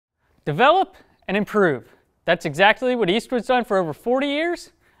Develop and improve. That's exactly what Eastwood's done for over 40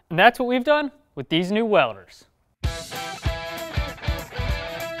 years, and that's what we've done with these new welders.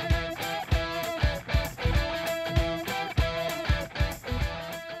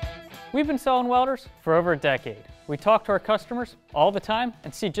 We've been selling welders for over a decade. We talk to our customers all the time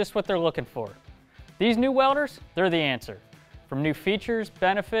and see just what they're looking for. These new welders, they're the answer. From new features,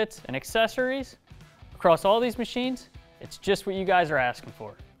 benefits, and accessories, across all these machines, it's just what you guys are asking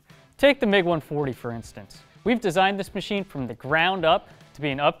for. Take the MIG 140 for instance. We've designed this machine from the ground up to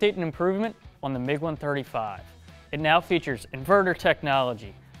be an update and improvement on the MIG 135. It now features inverter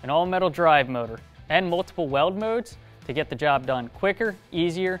technology, an all-metal drive motor, and multiple weld modes to get the job done quicker,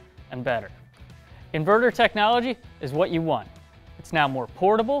 easier, and better. Inverter technology is what you want. It's now more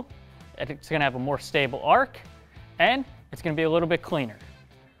portable, it's going to have a more stable arc, and it's going to be a little bit cleaner.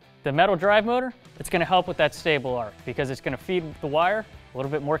 The metal drive motor, it's going to help with that stable arc because it's going to feed the wire a little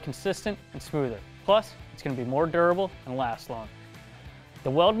bit more consistent and smoother. Plus, it's going to be more durable and last long.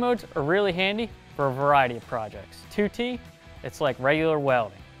 The weld modes are really handy for a variety of projects. 2T, it's like regular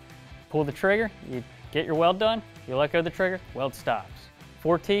welding. Pull the trigger, you get your weld done, you let go of the trigger, weld stops.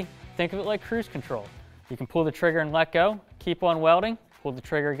 4T, think of it like cruise control. You can pull the trigger and let go, keep on welding, pull the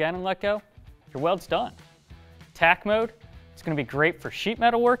trigger again and let go, your weld's done. Tack mode, it's going to be great for sheet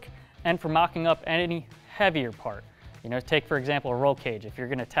metal work and for mocking up any heavier part. You know, take for example a roll cage. If you're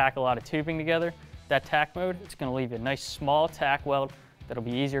going to tack a lot of tubing together, that tack mode, it's going to leave you a nice small tack weld that'll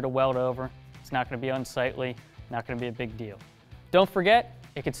be easier to weld over. It's not going to be unsightly, not going to be a big deal. Don't forget,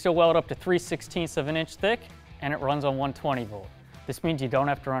 it can still weld up to 3/16 of an inch thick and it runs on 120 volt. This means you don't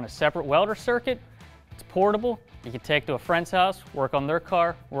have to run a separate welder circuit. It's portable. You can take to a friend's house, work on their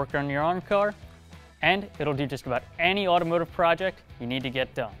car, work on your own car, and it'll do just about any automotive project you need to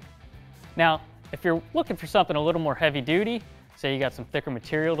get done. Now, if you're looking for something a little more heavy duty, say you got some thicker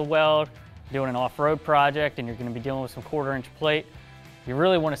material to weld, doing an off-road project and you're going to be dealing with some 1/4 inch plate, you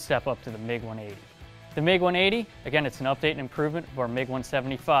really want to step up to the MIG 180. The MIG 180, again, it's an update and improvement of our MIG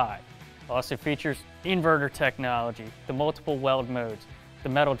 175. It also features inverter technology, the multiple weld modes, the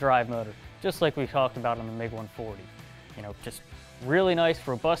metal drive motor, just like we talked about on the MIG 140. You know, just really nice,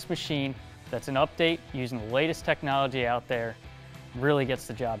 robust machine that's an update using the latest technology out there, really gets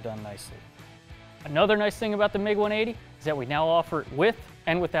the job done nicely. Another nice thing about the MIG 180 is that we now offer it with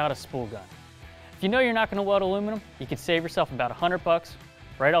and without a spool gun. If you know you're not going to weld aluminum, you can save yourself about $100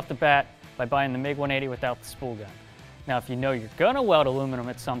 right off the bat by buying the MIG 180 without the spool gun. Now if you know you're going to weld aluminum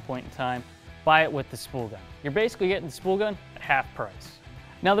at some point in time, buy it with the spool gun. You're basically getting the spool gun at half price.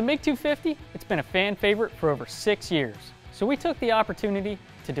 Now the MIG 250, it's been a fan favorite for over 6 years. So we took the opportunity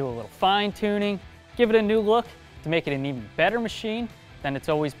to do a little fine tuning, give it a new look to make it an even better machine than it's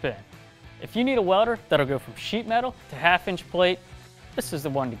always been. If you need a welder that'll go from sheet metal to 1/2 inch plate, this is the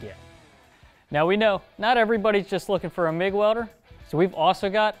one to get. Now we know not everybody's just looking for a MIG welder, so we've also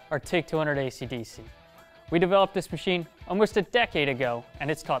got our TIG 200 ACDC. We developed this machine almost a decade ago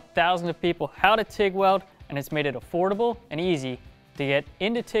and it's taught thousands of people how to TIG weld and it's made it affordable and easy to get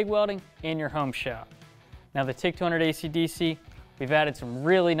into TIG welding in your home shop. Now the TIG 200 ACDC, we've added some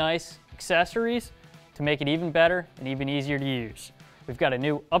really nice accessories to make it even better and even easier to use. We've got a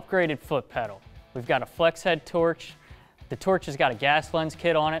new upgraded foot pedal. We've got a flex head torch. The torch has got a gas lens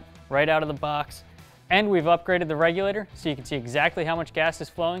kit on it right out of the box. And we've upgraded the regulator so you can see exactly how much gas is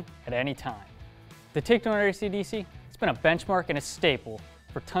flowing at any time. The TIG 200 ACDC, it's been a benchmark and a staple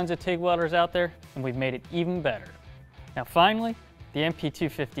for tons of TIG welders out there, and we've made it even better. Now finally, the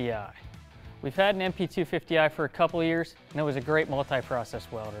MP250i. We've had an MP250i for a couple of years and it was a great multi-process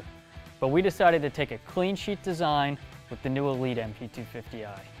welder. But we decided to take a clean sheet design with the new Elite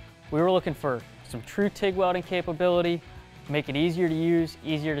MP250i. We were looking for some true TIG welding capability, make it easier to use,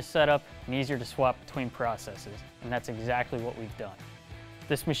 easier to set up, and easier to swap between processes. And that's exactly what we've done.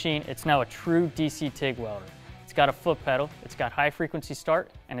 This machine, it's now a true DC TIG welder. It's got a foot pedal, it's got high frequency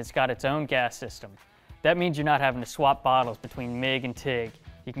start, and it's got its own gas system. That means you're not having to swap bottles between MIG and TIG.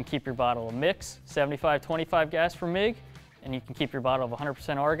 You can keep your bottle of mix, 75-25 gas for MIG, and you can keep your bottle of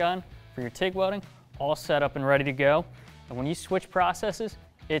 100% argon for your TIG welding, all set up and ready to go. And when you switch processes,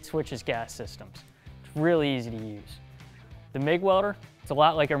 it switches gas systems. It's really easy to use. The MIG welder, it's a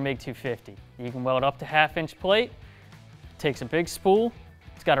lot like our MIG 250. You can weld up to 1/2 inch plate, it takes a big spool,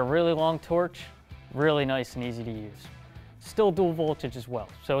 it's got a really long torch, really nice and easy to use. Still dual voltage as well,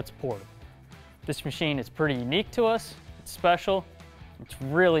 so it's portable. This machine is pretty unique to us, it's special, it's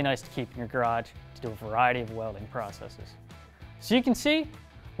really nice to keep in your garage to do a variety of welding processes. So you can see,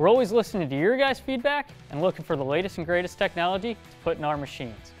 we're always listening to your guys' feedback and looking for the latest and greatest technology to put in our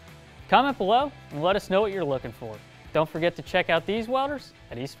machines. Comment below and let us know what you're looking for. Don't forget to check out these welders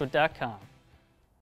at eastwood.com.